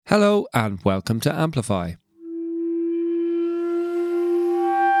Hello and welcome to Amplify.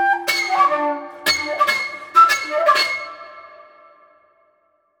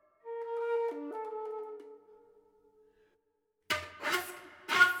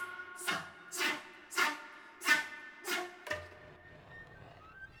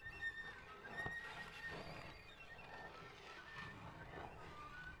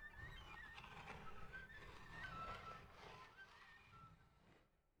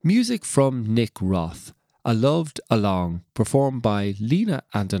 Music from Nick Roth, A Loved Along, performed by Lena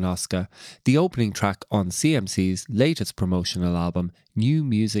Andanoska, the opening track on CMC's latest promotional album, New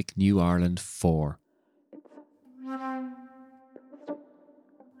Music New Ireland 4.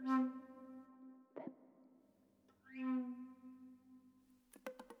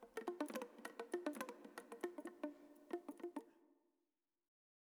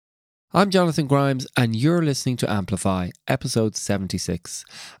 I'm Jonathan Grimes and you're listening to Amplify, episode 76.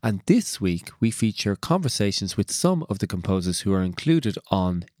 And this week we feature conversations with some of the composers who are included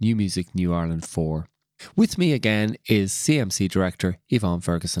on New Music New Ireland 4. With me again is CMC Director Yvonne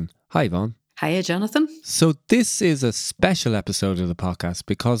Ferguson. Hi Yvonne. Hiya, Jonathan. So this is a special episode of the podcast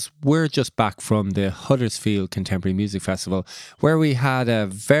because we're just back from the Huddersfield Contemporary Music Festival where we had a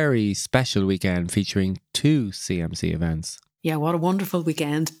very special weekend featuring 2 CMC events. Yeah, what a wonderful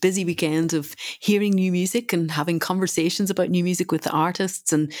weekend. Busy weekend of hearing new music and having conversations about new music with the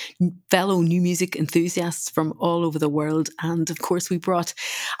artists and fellow new music enthusiasts from all over the world. And of course, we brought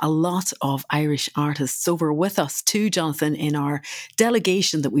a lot of Irish artists over with us too, Jonathan, in our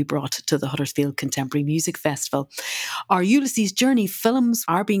delegation that we brought to the Huddersfield Contemporary Music Festival. Our Ulysses Journey films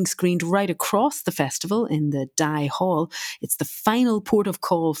are being screened right across the festival in the Dye Hall. It's the final port of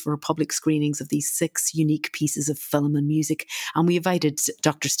call for public screenings of these 6 unique pieces of film and music. And we invited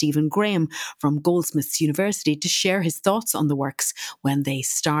Dr. Stephen Graham from Goldsmiths University to share his thoughts on the works when they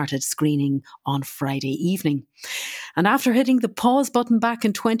started screening on Friday evening. And after hitting the pause button back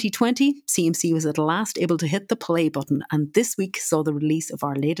in 2020, CMC was at last able to hit the play button. And this week saw the release of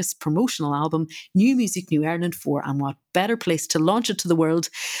our latest promotional album, New Music New Ireland 4. And what better place to launch it to the world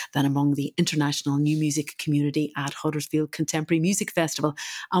than among the international new music community at Huddersfield Contemporary Music Festival.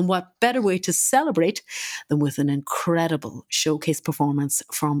 And what better way to celebrate than with an incredible showcase performance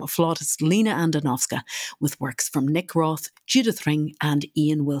from flautist Lena Andanoska with works from Nick Roth, Judith Ring and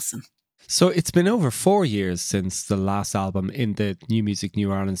Ian Wilson. So it's been over 4 years since the last album in the New Music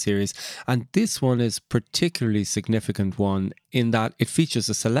New Ireland series, and this one is particularly significant one in that it features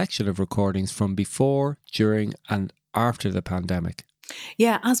a selection of recordings from before, during and after the pandemic.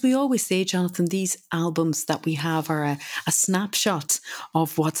 Yeah, as we always say, Jonathan, these albums that we have are a snapshot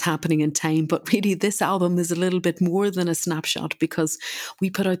of what's happening in time. But really, this album is a little bit more than a snapshot because we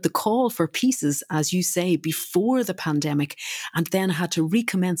put out the call for pieces, as you say, before the pandemic and then had to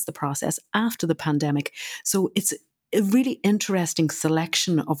recommence the process after the pandemic. So it's a really interesting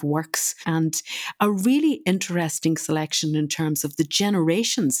selection of works and a really interesting selection in terms of the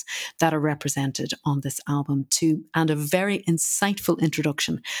generations that are represented on this album too, and a very insightful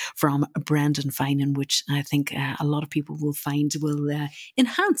introduction from Brendan Finan, which I think a lot of people will find will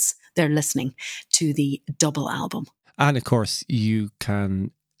enhance their listening to the double album. And of course, you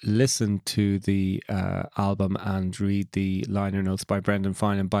can listen to the album and read the liner notes by Brendan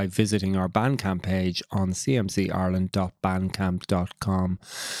Finan by visiting our Bandcamp page on cmcireland.bandcamp.com.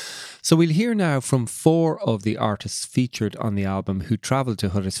 So we'll hear now from 4 of the artists featured on the album who travelled to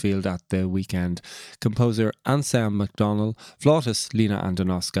Huddersfield at the weekend. Composer Anselm MacDonald, flautist Lena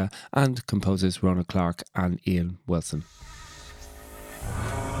Andanoska and composers Rona Clark and Ian Wilson.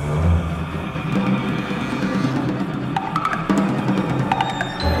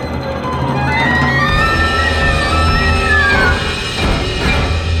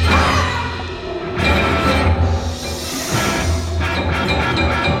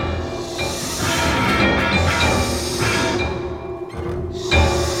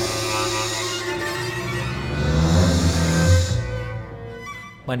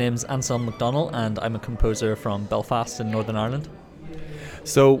 My name's Anselm MacDonald and I'm a composer from Belfast in Northern Ireland.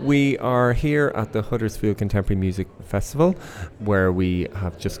 So we are here at the Huddersfield Contemporary Music Festival where we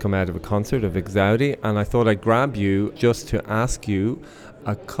have just come out of a concert of Exaudi, and I thought I'd grab you just to ask you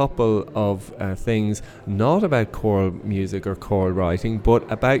a couple of things, not about choral music or choral writing, but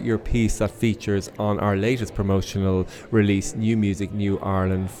about your piece that features on our latest promotional release, New Music New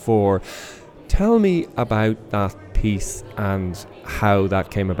Ireland 4. Tell me about that piece and how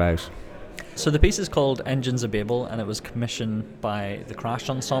that came about. So the piece is called Engines of Babel, and it was commissioned by the Crash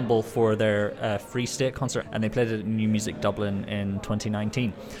Ensemble for their Free State concert, and they played it at New Music Dublin in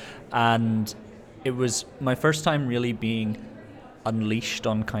 2019. And it was my first time really being unleashed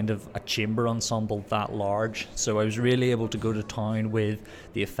on kind of a chamber ensemble that large. So I was really able to go to town with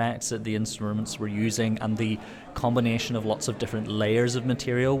the effects that the instruments were using and the combination of lots of different layers of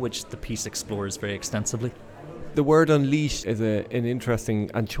material, which the piece explores very extensively. The word unleashed is an interesting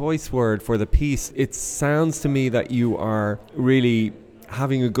and choice word for the piece. It sounds to me that you are really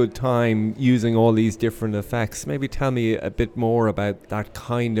having a good time using all these different effects. Maybe tell me a bit more about that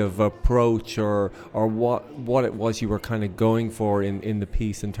kind of approach or what it was you were kind of going for in the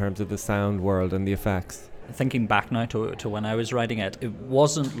piece in terms of the sound world and the effects. Thinking back now to when I was writing it, it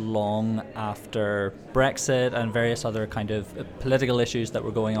wasn't long after Brexit and various other kind of political issues that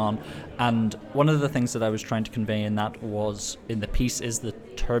were going on. And one of the things that I was trying to convey in that was, in the piece, is the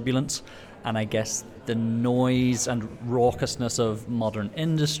turbulence and I guess the noise and raucousness of modern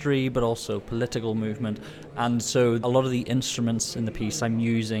industry, but also political movement. And so a lot of the instruments in the piece I'm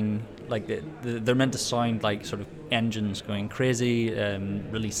using, like they're meant to sound like sort of engines going crazy,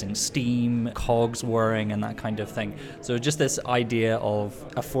 releasing steam, cogs whirring and that kind of thing. So just this idea of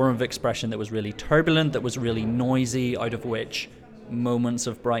a form of expression that was really turbulent, that was really noisy, out of which moments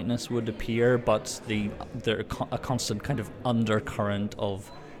of brightness would appear, but a constant kind of undercurrent of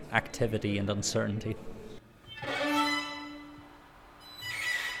activity and uncertainty.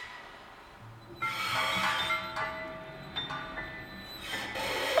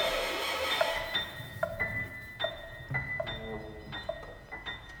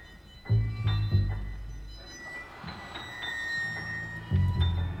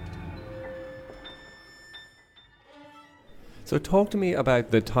 So talk to me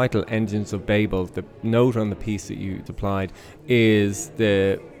about the title Engines of Babel. The note on the piece that you supplied is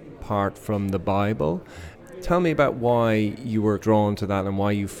the part from the Bible. Tell me about why you were drawn to that and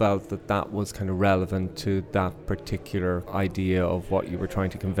why you felt that that was kind of relevant to that particular idea of what you were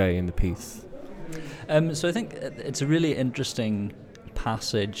trying to convey in the piece. So I think it's a really interesting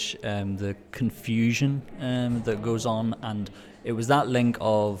passage, the confusion that goes on, and it was that link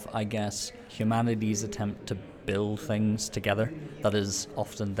of, I guess, humanity's attempt to build things together that is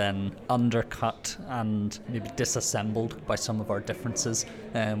often then undercut and maybe disassembled by some of our differences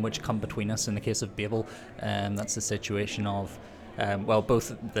which come between us. In the case of Babel, that's the situation of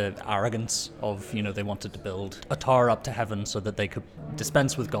both the arrogance of, they wanted to build a tower up to heaven so that they could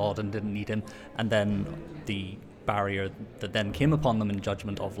dispense with God and didn't need him, and then the barrier that then came upon them in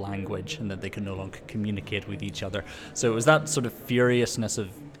judgment of language and that they could no longer communicate with each other. So it was that sort of furiousness of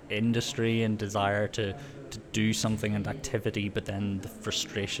industry and desire to do something and activity, but then the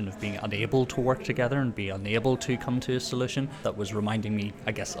frustration of being unable to work together and be unable to come to a solution that was reminding me,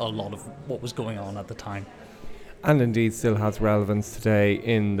 I guess, a lot of what was going on at the time. And indeed still has relevance today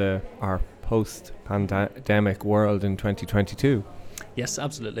in our post-pandemic world in 2022. Yes,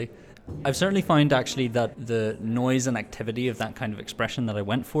 absolutely. I've certainly found actually that the noise and activity of that kind of expression that I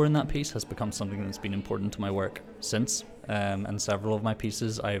went for in that piece has become something that's been important to my work since. And several of my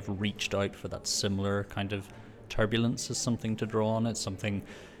pieces I've reached out for that similar kind of turbulence as something to draw on. It's something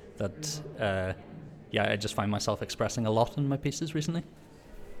that I just find myself expressing a lot in my pieces recently.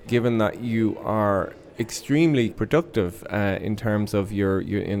 Given that you are extremely productive in terms of your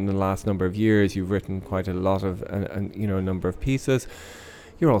in the last number of years, you've written quite a lot of a number of pieces.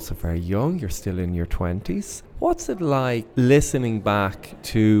 You're also very young, you're still in your 20s. What's it like listening back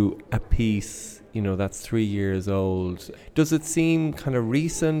to a piece, that's 3 years old? Does it seem kind of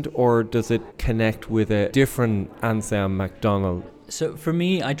recent, or does it connect with a different Anselm MacDonald? So for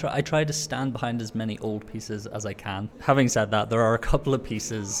me, I try to stand behind as many old pieces as I can. Having said that, there are a couple of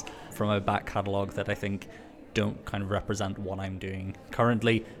pieces from my back catalogue that I think don't kind of represent what I'm doing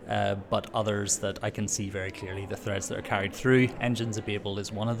currently, but others that I can see very clearly the threads that are carried through. Engines of Babel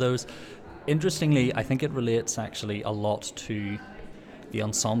is one of those. Interestingly, I think it relates actually a lot to the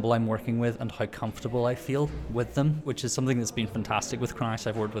ensemble I'm working with and how comfortable I feel with them, which is something that's been fantastic with Crash.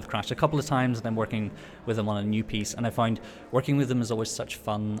 I've worked with Crash a couple of times and I'm working with them on a new piece, and I find working with them is always such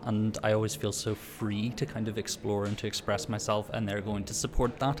fun, and I always feel so free to kind of explore and to express myself, and they're going to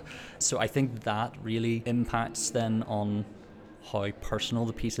support that. So I think that really impacts then on how personal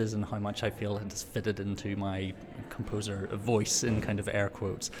the piece is and how much I feel it has fitted into my composer voice, in kind of air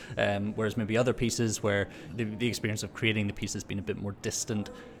quotes. Whereas maybe other pieces where the experience of creating the piece has been a bit more distant,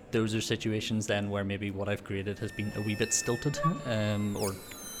 those are situations then where maybe what I've created has been a wee bit stilted, or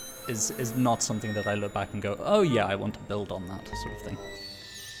is not something that I look back and go, oh yeah, I want to build on that sort of thing.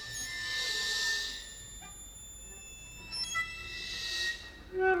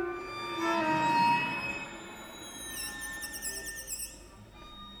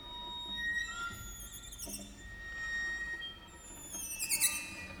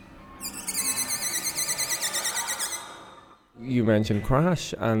 you mentioned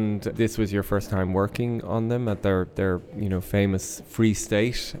Crash, and this was your first time working on them at their famous Free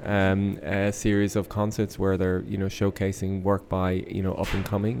State series of concerts where they're showcasing work by up and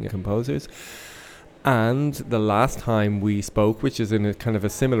coming composers. And the last time we spoke, which is in a kind of a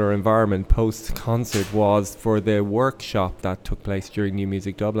similar environment post-concert, was for the workshop that took place during New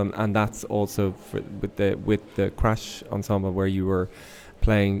Music Dublin, and that's also with the Crash Ensemble, where you were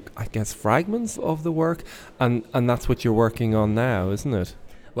playing, I guess, fragments of the work, and that's what you're working on now, isn't it?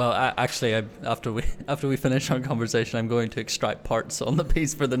 Well, actually, after we finish our conversation, I'm going to extract parts on the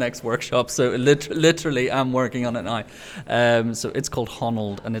piece for the next workshop. So literally, I'm working on it now. So it's called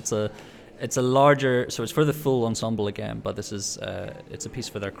Honnold, and it's a larger, so it's for the full ensemble again, but this is it's a piece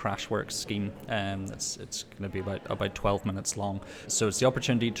for their Crash Works scheme. It's going to be about 12 minutes long. So it's the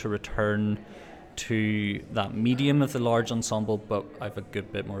opportunity to return to that medium of the large ensemble, but I have a good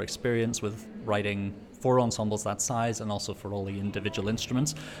bit more experience with writing for ensembles that size and also for all the individual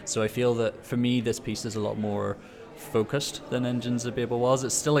instruments. So I feel that for me this piece is a lot more focused than Engines of Babel was.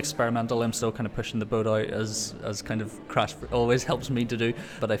 It's still experimental. I'm still kind of pushing the boat out as kind of Crash always helps me to do,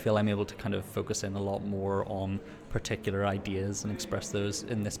 but I feel I'm able to kind of focus in a lot more on particular ideas and express those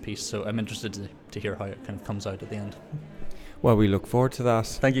in this piece. So I'm interested to hear how it kind of comes out at the end. Well, we look forward to that.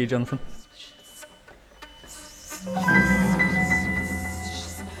 Thank you, Jonathan.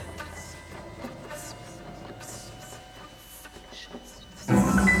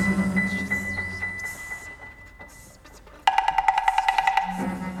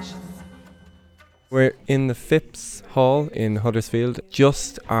 We're in the Phipps Hall in Huddersfield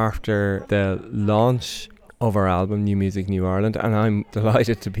just after the launch of our album New Music New Ireland, and I'm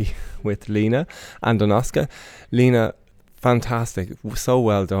delighted to be with Lena and Onoska. Lena, fantastic, so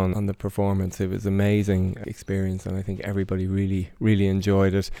well done on the performance. It was an amazing experience, and I think everybody really, really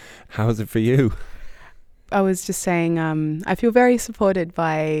enjoyed it. How was it for you? I was just saying, I feel very supported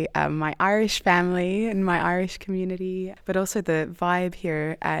by my Irish family and my Irish community, but also the vibe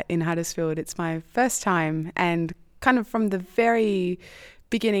here in Huddersfield. It's my first time, and kind of from the very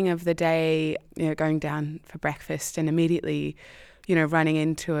beginning of the day, going down for breakfast and immediately, running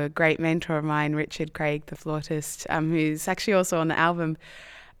into a great mentor of mine, Richard Craig, the flautist, who's actually also on the album.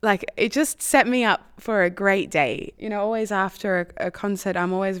 Like, it just set me up for a great day. Always after a concert,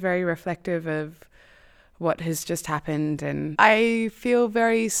 I'm always very reflective of what has just happened, and I feel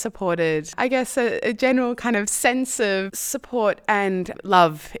very supported. I guess a general kind of sense of support and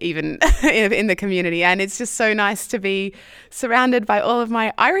love even in the community, and it's just so nice to be surrounded by all of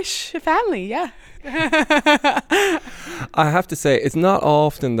my Irish family. Yeah. I have to say, it's not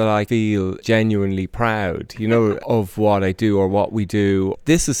often that I feel genuinely proud, of what I do or what we do.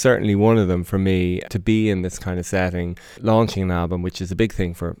 This is certainly one of them for me, to be in this kind of setting, launching an album, which is a big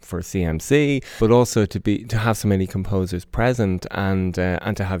thing for CMC, but also to have so many composers present and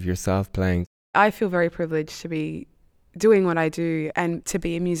to have yourself playing. I feel very privileged to be doing what I do and to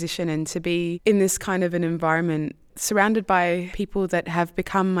be a musician and to be in this kind of an environment surrounded by people that have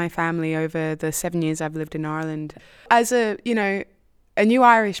become my family over the 7 years I've lived in Ireland. As a new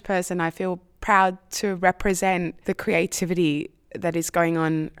Irish person, I feel proud to represent the creativity that is going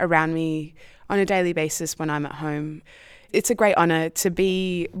on around me on a daily basis when I'm at home. It's a great honour to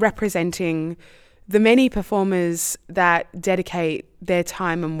be representing the many performers that dedicate their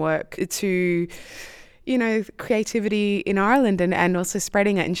time and work to creativity in Ireland and also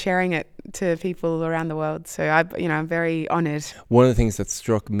spreading it and sharing it to people around the world. So I'm very honoured. One of the things that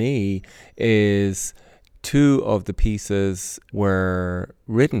struck me is 2 of the pieces were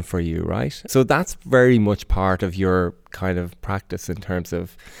written for you, right? So that's very much part of your kind of practice in terms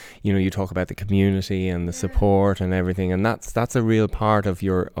of, you talk about the community and the support and everything, and that's a real part of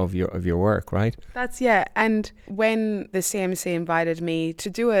your work, right? Yeah. And when the CMC invited me to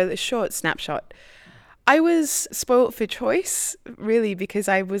do a short snapshot, I was spoilt for choice, really, because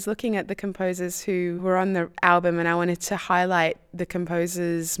I was looking at the composers who were on the album and I wanted to highlight the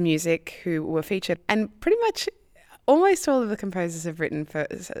composers' music who were featured. And pretty much almost all of the composers have written for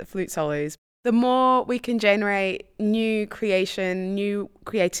flute solos. The more we can generate new creation, new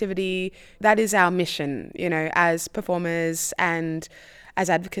creativity, that is our mission, as performers and as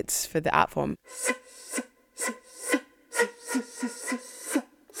advocates for the art form.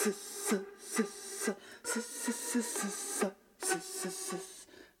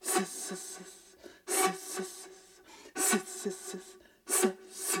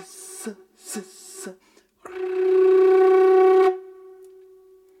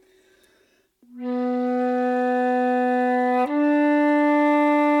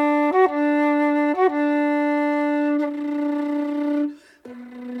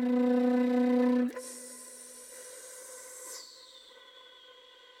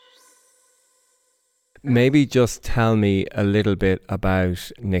 Maybe just tell me a little bit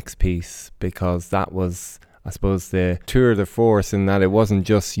about Nick's piece, because that was, I suppose, the tour de force, in that it wasn't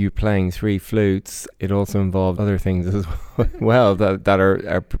just you playing three flutes, it also involved other things as well that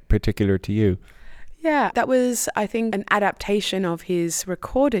are particular to you. Yeah, that was, I think, an adaptation of his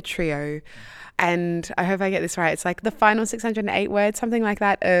recorded trio. And I hope I get this right. It's like the final 608 words, something like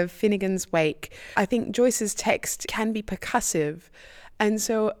that, of Finnegan's Wake. I think Joyce's text can be percussive. And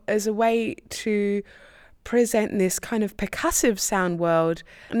so as a way to present this kind of percussive sound world,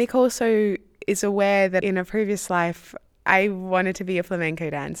 Nick also is aware that in a previous life, I wanted to be a flamenco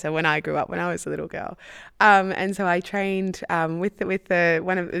dancer when I grew up, when I was a little girl, and so I trained with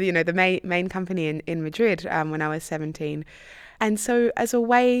one of the main company in Madrid when I was 17, and so as a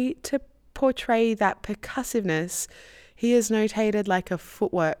way to portray that percussiveness, he has notated like a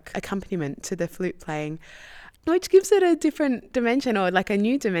footwork accompaniment to the flute playing, which gives it a different dimension, or like a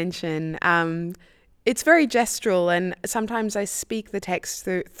new dimension. It's very gestural, and sometimes I speak the text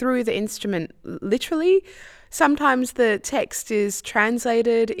through the instrument literally. Sometimes the text is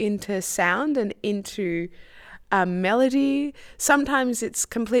translated into sound and into melody. Sometimes it's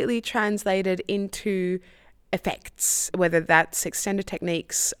completely translated into effects, whether that's extended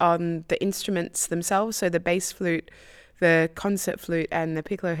techniques on the instruments themselves, so the bass flute, the concert flute, and the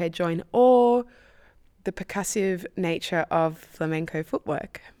piccolo head joint, or the percussive nature of flamenco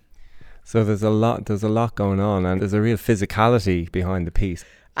footwork. So there's a lot going on, and there's a real physicality behind the piece.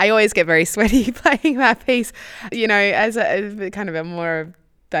 I always get very sweaty playing that piece, as a kind of a more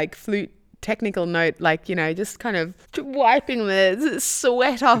like flute technical note, like, just kind of wiping the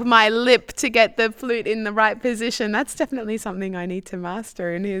sweat off my lip to get the flute in the right position. That's definitely something I need to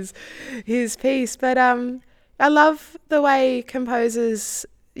master in his piece. But I love the way composers,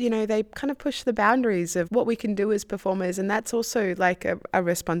 they kind of push the boundaries of what we can do as performers. And that's also like a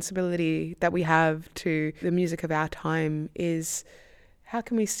responsibility that we have to the music of our time, is how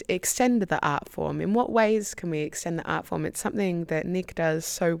can we extend the art form? In what ways can we extend the art form? It's something that Nick does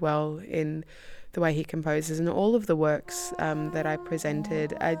so well in the way he composes, and all of the works that I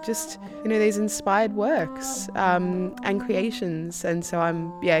presented are just, these inspired works and creations. And so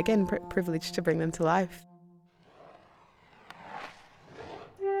I'm, again, privileged to bring them to life.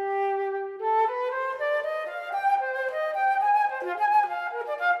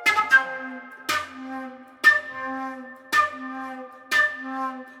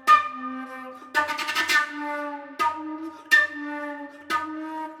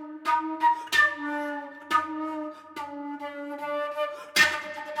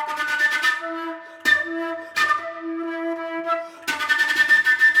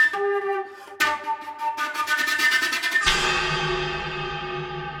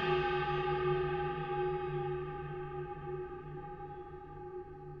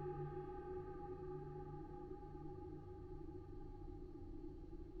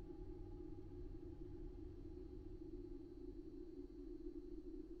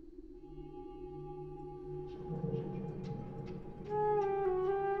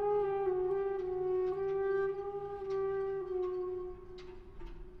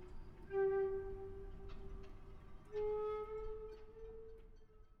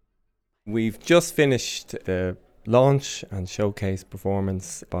 We've just finished the launch and showcase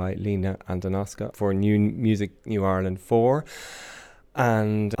performance by Lena and Danoska for New Music New Ireland 4.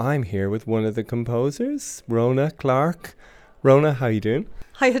 And I'm here with one of the composers, Rona Clark. Rona, how you doing?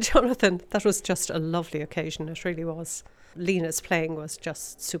 Hiya, Jonathan. That was just a lovely occasion. It really was. Lena's playing was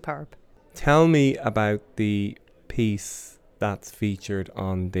just superb. Tell me about the piece that's featured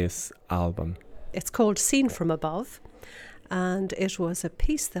on this album. It's called Seen From Above, and it was a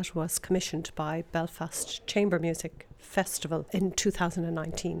piece that was commissioned by Belfast Chamber Music Festival in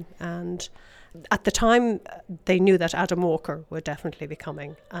 2019. And at the time, they knew that Adam Walker would definitely be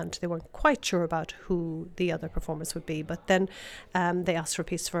coming, and they weren't quite sure about who the other performers would be. But then they asked for a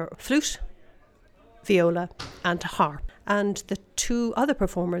piece for flute, viola and harp. And the two other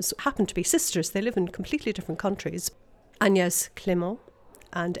performers happened to be sisters. They live in completely different countries. Agnès Clément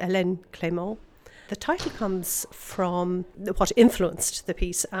and Hélène Clément. The title comes from what influenced the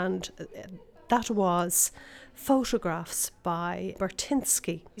piece, and that was photographs by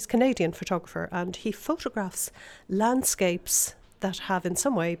Bertinsky. He's a Canadian photographer, and he photographs landscapes that have in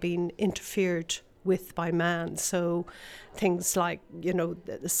some way been interfered with by man. So things like,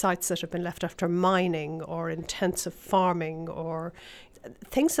 the sites that have been left after mining or intensive farming, or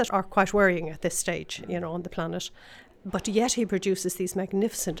things that are quite worrying at this stage, on the planet. But yet he produces these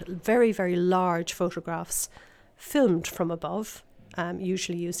magnificent, very, very large photographs filmed from above,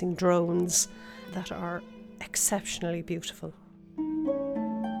 usually using drones, that are exceptionally beautiful.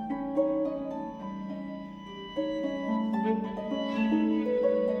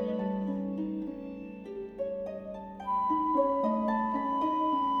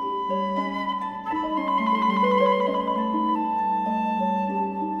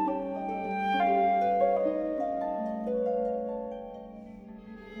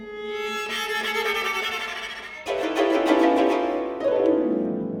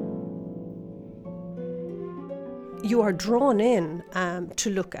 are drawn in to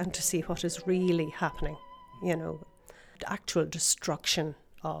look and to see what is really happening, the actual destruction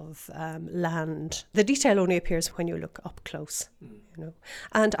of land. The detail only appears when you look up close,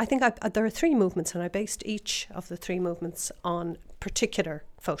 And I think there are 3 movements, and I based each of the 3 movements on particular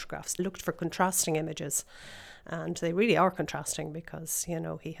photographs, looked for contrasting images, and they really are contrasting because,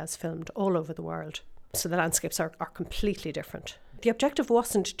 he has filmed all over the world. So the landscapes are completely different. The objective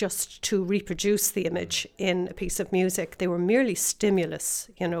wasn't just to reproduce the image in a piece of music. They were merely stimulus,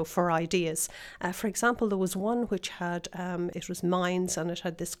 for ideas. For example, there was one which had, it was mines, and it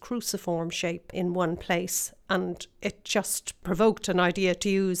had this cruciform shape in one place. And it just provoked an idea to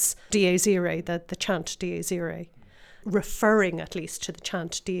use Dies Irae, the chant Dies Irae, referring at least to the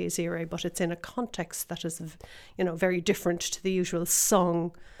chant Dies Irae, but it's in a context that is, very different to the usual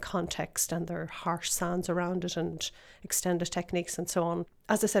song context, and there are harsh sounds around it and extended techniques and so on.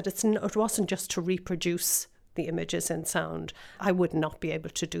 As I said, it wasn't just to reproduce the images in sound. I would not be able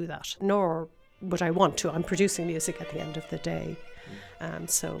to do that, nor would I want to. I'm producing music at the end of the day.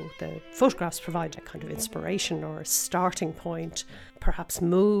 So the photographs provide a kind of inspiration or a starting point, perhaps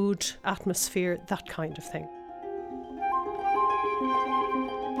mood, atmosphere, that kind of thing.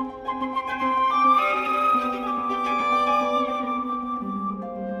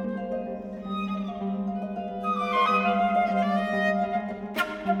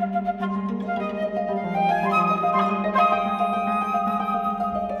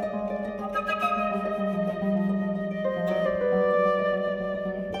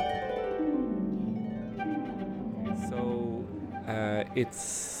 It's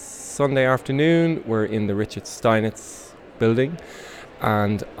Sunday afternoon. We're in the Richard Steinitz building,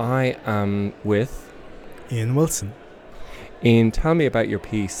 and I am with Ian Wilson. Ian, tell me about your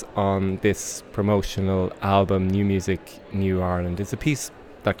piece on this promotional album, New Music, New Ireland. It's a piece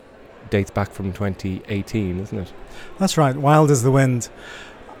that dates back from 2018, isn't it? That's right, Wild as the Wind.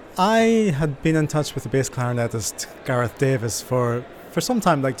 I had been in touch with the bass clarinetist Gareth Davis for some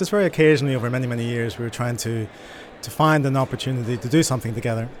time, like just very occasionally over many, many years. We were trying to find an opportunity to do something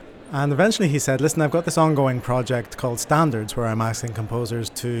together. And eventually he said, listen, I've got this ongoing project called Standards, where I'm asking composers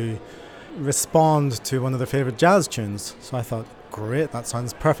to respond to one of their favourite jazz tunes. So I thought, great, that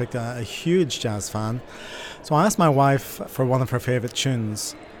sounds perfect. A huge jazz fan. So I asked my wife for one of her favourite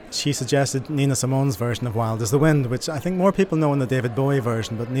tunes. She suggested Nina Simone's version of Wild as the Wind, which I think more people know in the David Bowie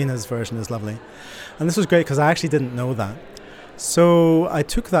version, but Nina's version is lovely. And this was great because I actually didn't know that. So I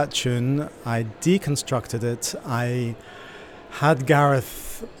took that tune, I deconstructed it, I had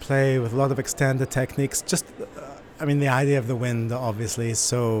Gareth play with a lot of extended techniques, the idea of the wind, obviously,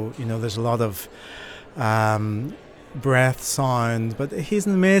 so, there's a lot of breath sound, but he's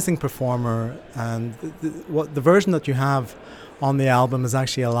an amazing performer, and the version that you have on the album is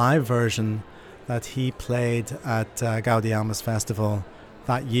actually a live version that he played at Gaudiamus Festival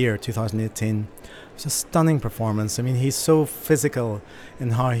that year, 2018. It's a stunning performance. He's so physical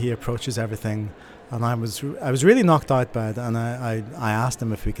in how he approaches everything, and I was really knocked out by it, and I asked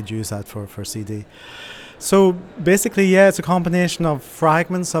him if we could use that for CD. So basically, it's a combination of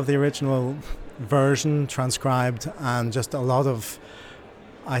fragments of the original version transcribed and just a lot of,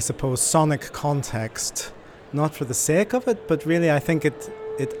 I suppose, sonic context, not for the sake of it, but really I think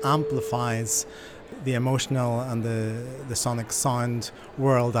it amplifies the emotional and the sonic sound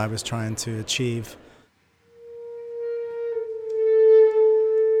world I was trying to achieve.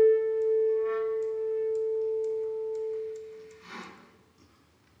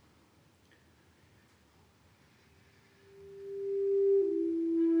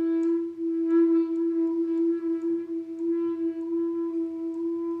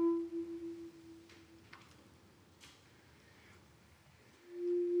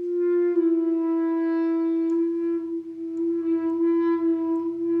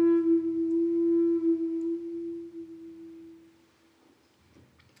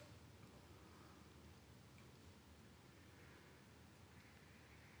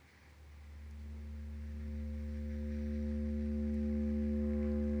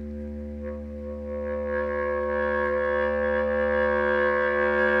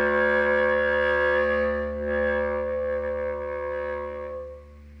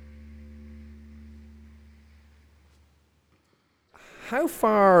 How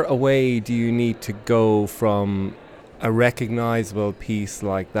far away do you need to go from a recognisable piece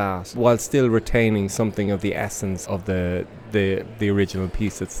like that while still retaining something of the essence of the original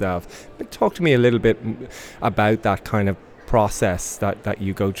piece itself? Talk to me a little bit about that kind of process that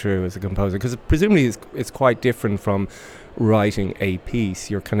you go through as a composer, because presumably it's quite different from writing a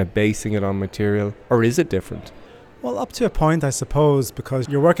piece. You're kind of basing it on material, or is it different? Well, up to a point, I suppose, because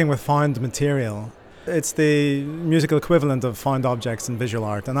you're working with found material. It's the musical equivalent of found objects in visual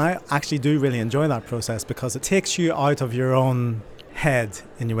art, and I actually do really enjoy that process because it takes you out of your own head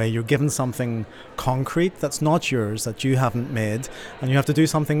in a way. You're given something concrete that's not yours, that you haven't made, and you have to do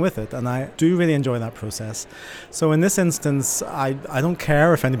something with it, and I do really enjoy that process. So in this instance, I don't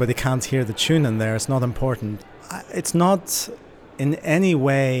care if anybody can't hear the tune in there. It's not important. It's not in any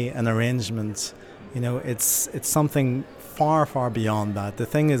way an arrangement. It's something far beyond that. The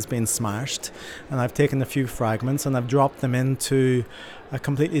thing has been smashed, and I've taken a few fragments and I've dropped them into a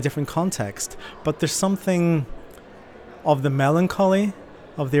completely different context. But there's something of the melancholy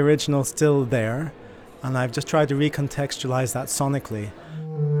of the original still there, and I've just tried to recontextualize that sonically.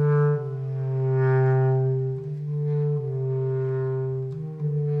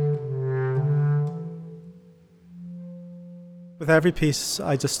 With every piece,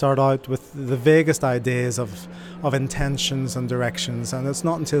 I just start out with the vaguest ideas of intentions and directions, and it's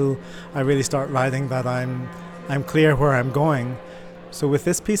not until I really start writing that I'm clear where I'm going. So with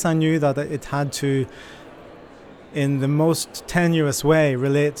this piece, I knew that it had to, in the most tenuous way,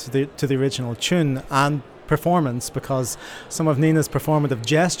 relate to the original tune and performance, because some of Nina's performative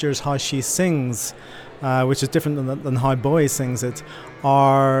gestures, how she sings, which is different than how Bowie sings it,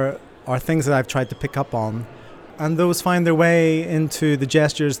 are things that I've tried to pick up on. And those find their way into the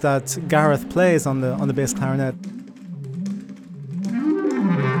gestures that Gareth plays on the bass clarinet.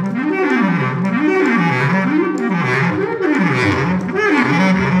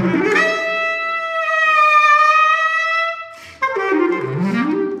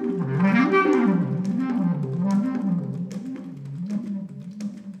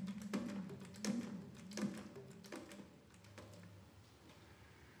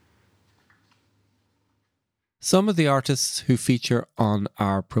 Some of the artists who feature on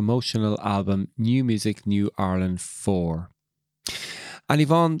our promotional album New Music New Ireland 4. And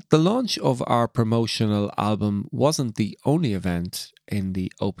Yvonne, the launch of our promotional album wasn't the only event in the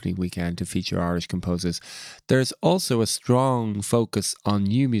opening weekend to feature Irish composers. There's also a strong focus on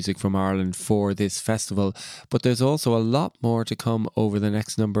new music from Ireland for this festival, but there's also a lot more to come over the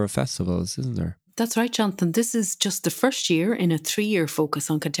next number of festivals, isn't there? That's right, Jonathan. This is just the first year in a 3-year focus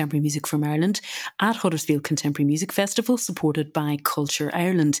on contemporary music from Ireland at Huddersfield Contemporary Music Festival, supported by Culture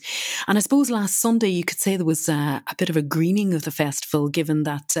Ireland. And I suppose last Sunday you could say there was a bit of a greening of the festival, given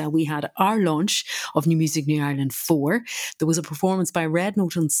that we had our launch of New Music New Ireland 4. There was a performance by Red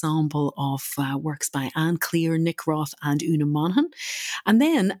Note Ensemble of works by Anne Clear, Nick Roth and Una Monaghan. And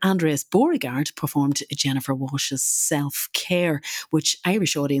then Andreas Beauregard performed Jennifer Walsh's Self-Care, which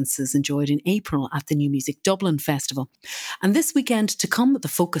Irish audiences enjoyed in April at the New Music Dublin Festival. And this weekend to come, the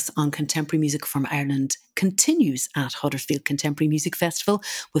focus on contemporary music from Ireland continues at Huddersfield Contemporary Music Festival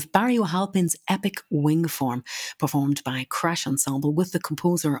with Barry O'Halpin's epic Wingform, performed by Crash Ensemble with the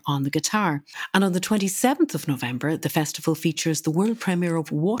composer on the guitar. And on the 27th of November, the festival features the world premiere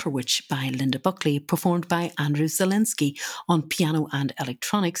of Water Witch by Linda Buckley, performed by Andrew Zielinski on piano and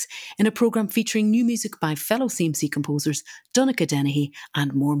electronics, in a programme featuring new music by fellow CMC composers Donncha Dennehy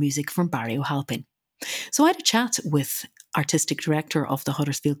and more music from Barry O'Halpin. So I had a chat with Artistic Director of the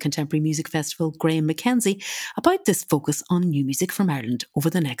Huddersfield Contemporary Music Festival, Graham Mackenzie, about this focus on new music from Ireland over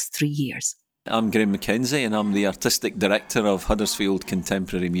the next 3 years. I'm Graham Mackenzie and I'm the Artistic Director of Huddersfield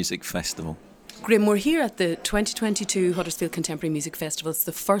Contemporary Music Festival. Graham, we're here at the 2022 Huddersfield Contemporary Music Festival. It's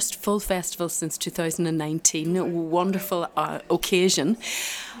the first full festival since 2019. A wonderful occasion,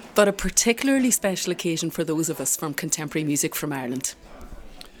 but a particularly special occasion for those of us from contemporary music from Ireland.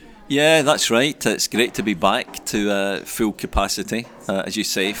 Yeah, that's right. It's great to be back to full capacity, as you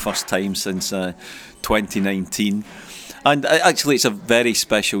say, first time since 2019. And actually it's a very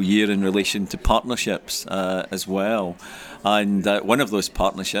special year in relation to partnerships as well. And one of those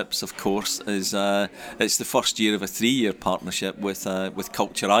partnerships, of course, is it's the first year of a 3-year partnership with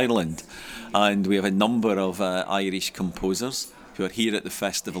Culture Ireland. And we have a number of Irish composers who are here at the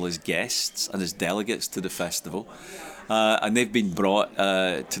festival as guests and as delegates to the festival. And they've been brought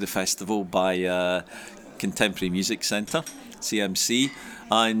to the festival by Contemporary Music Centre, CMC,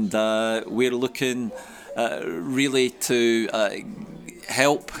 and we're looking really to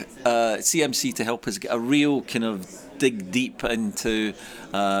help CMC to help us get a real kind of dig deep into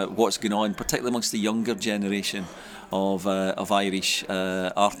what's going on, particularly amongst the younger generation of Irish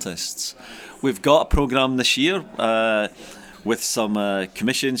artists. We've got a programme this year with some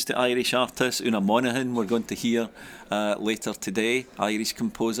commissions to Irish artists. Una Monaghan we're going to hear later today, Irish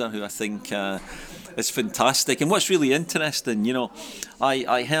composer who I think is fantastic. And what's really interesting, you know,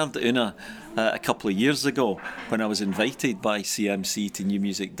 I heard Una a couple of years ago when I was invited by CMC to New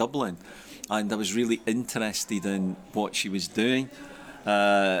Music Dublin, and I was really interested in what she was doing.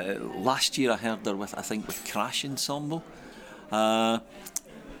 Last year I heard her with Crash Ensemble. But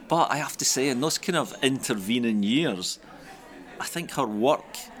I have to say, in those kind of intervening years, I think her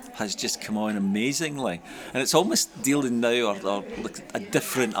work has just come on amazingly. And it's almost dealing now or like a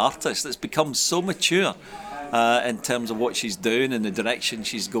different artist that's become so mature in terms of what she's doing and the direction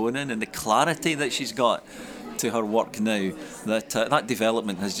she's going in and the clarity that she's got to her work now, that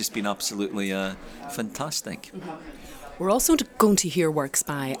development has just been absolutely fantastic. We're also going to hear works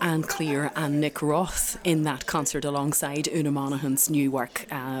by Anne Clear and Nick Roth in that concert alongside Una Monaghan's new work.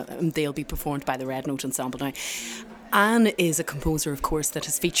 They'll be performed by the Red Note Ensemble. Now, Anne is a composer, of course, that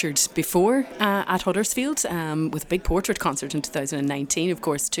has featured before at Huddersfield with a big portrait concert in 2019, of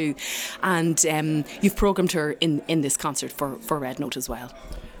course, too. And you've programmed her in this concert for Red Note as well.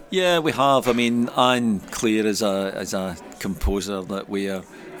 Yeah, we have. I mean, Anne Clear is a composer that we are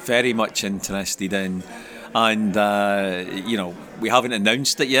very much interested in. And, we haven't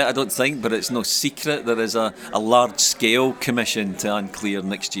announced it yet, I don't think, but it's no secret. There is a large-scale commission to Anne Clear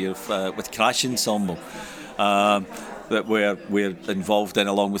next year with Crash Ensemble that we're involved in,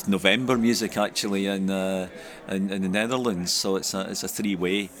 along with November Music, actually, in the Netherlands. So it's a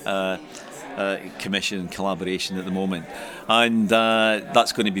three-way commission and collaboration at the moment. And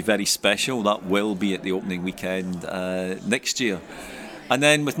that's going to be very special. That will be at the opening weekend next year. And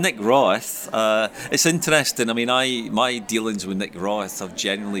then with Nick Roth, it's interesting. I mean, my dealings with Nick Roth have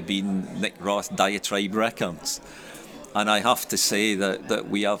generally been Nick Roth Diatribe Records. And I have to say that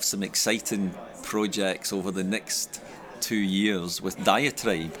we have some exciting projects over the next 2 years with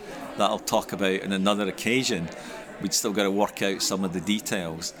Diatribe that I'll talk about on another occasion. We'd still got to work out some of the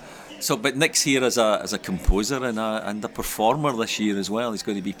details. But Nick's here as a composer and a performer this year as well. He's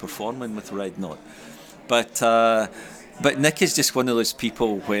going to be performing with Red Note. But Nick is just one of those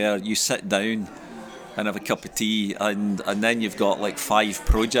people where you sit down and have a cup of tea and then you've got like 5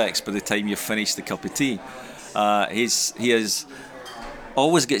 projects by the time you've finished the cup of tea. He has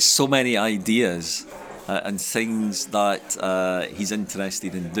always gets so many ideas and things that he's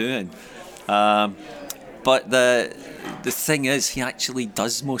interested in doing. But the thing is, he actually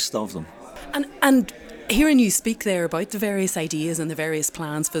does most of them. And hearing you speak there about the various ideas and the various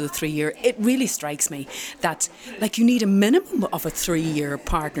plans for the 3-year, it really strikes me that you need a minimum of a 3-year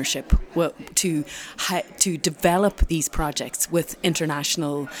partnership to develop these projects with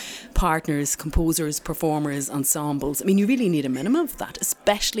international partners, composers, performers, ensembles. I mean, you really need a minimum of that,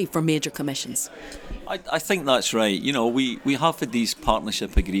 especially for major commissions. I think that's right. We have these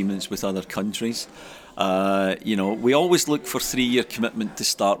partnership agreements with other countries. We always look for 3-year commitment to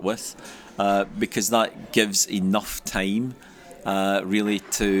start with. Because that gives enough time really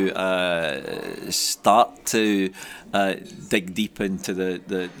to start to dig deep into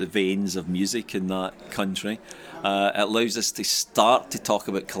the veins of music in that country. It allows us to start to talk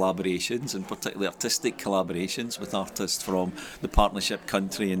about collaborations, and particularly artistic collaborations with artists from the partnership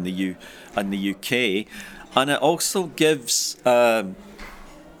country in the UK. And it also gives an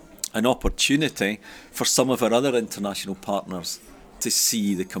opportunity for some of our other international partners to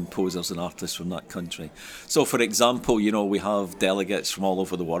see the composers and artists from that country. So, for example, we have delegates from all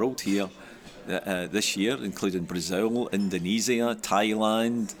over the world here this year, including Brazil, Indonesia,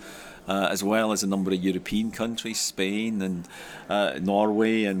 Thailand, as well as a number of European countries, Spain and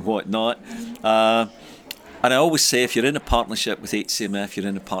Norway and whatnot. And I always say, if you're in a partnership with HCMF, you're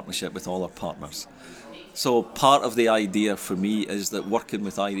in a partnership with all our partners. So part of the idea for me is that working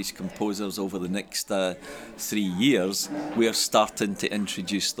with Irish composers over the next 3 years, we are starting to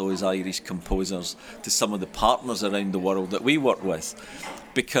introduce those Irish composers to some of the partners around the world that we work with.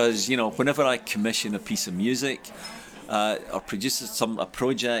 Because, whenever I commission a piece of music or produce a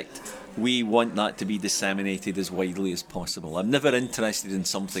project, we want that to be disseminated as widely as possible. I'm never interested in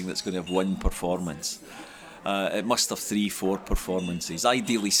something that's going to have one performance. It must have 3-4 performances,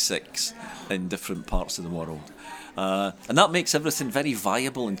 ideally 6 in different parts of the world. And that makes everything very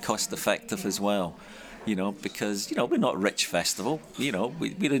viable and cost effective as well. Because, we're not a rich festival.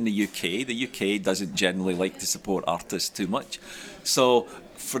 We're in the UK. The UK doesn't generally like to support artists too much. So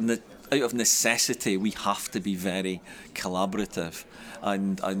out of necessity, we have to be very collaborative.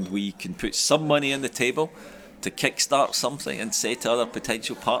 And we can put some money on the table to kickstart something and say to other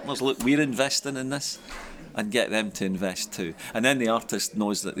potential partners, look, we're investing in this, and get them to invest too. And then the artist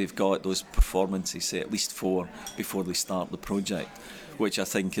knows that they've got those performances, say at least 4, before they start the project, which I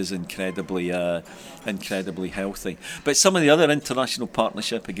think is incredibly healthy. But some of the other international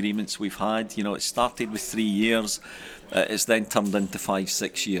partnership agreements we've had, it started with 3 years, it's then turned into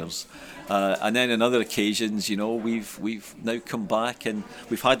 5-6 years. And then on other occasions, we've now come back and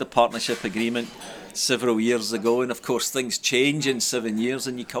we've had a partnership agreement several years ago, and of course things change in 7 years,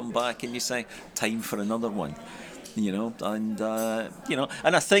 and you come back and you say, time for another one. And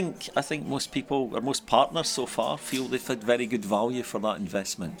I think most people or most partners so far feel they've had very good value for that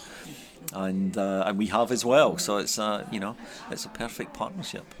investment, and we have as well. So it's it's a perfect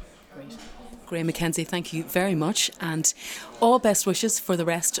partnership. Great. Graham Mackenzie, thank you very much, and all best wishes for the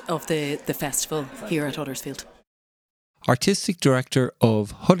rest of the festival here at Huddersfield. Artistic Director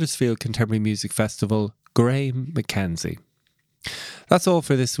of Huddersfield Contemporary Music Festival, Graham Mackenzie. That's all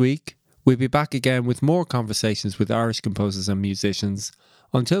for this week. We'll be back again with more conversations with Irish composers and musicians.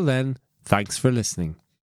 Until then, thanks for listening.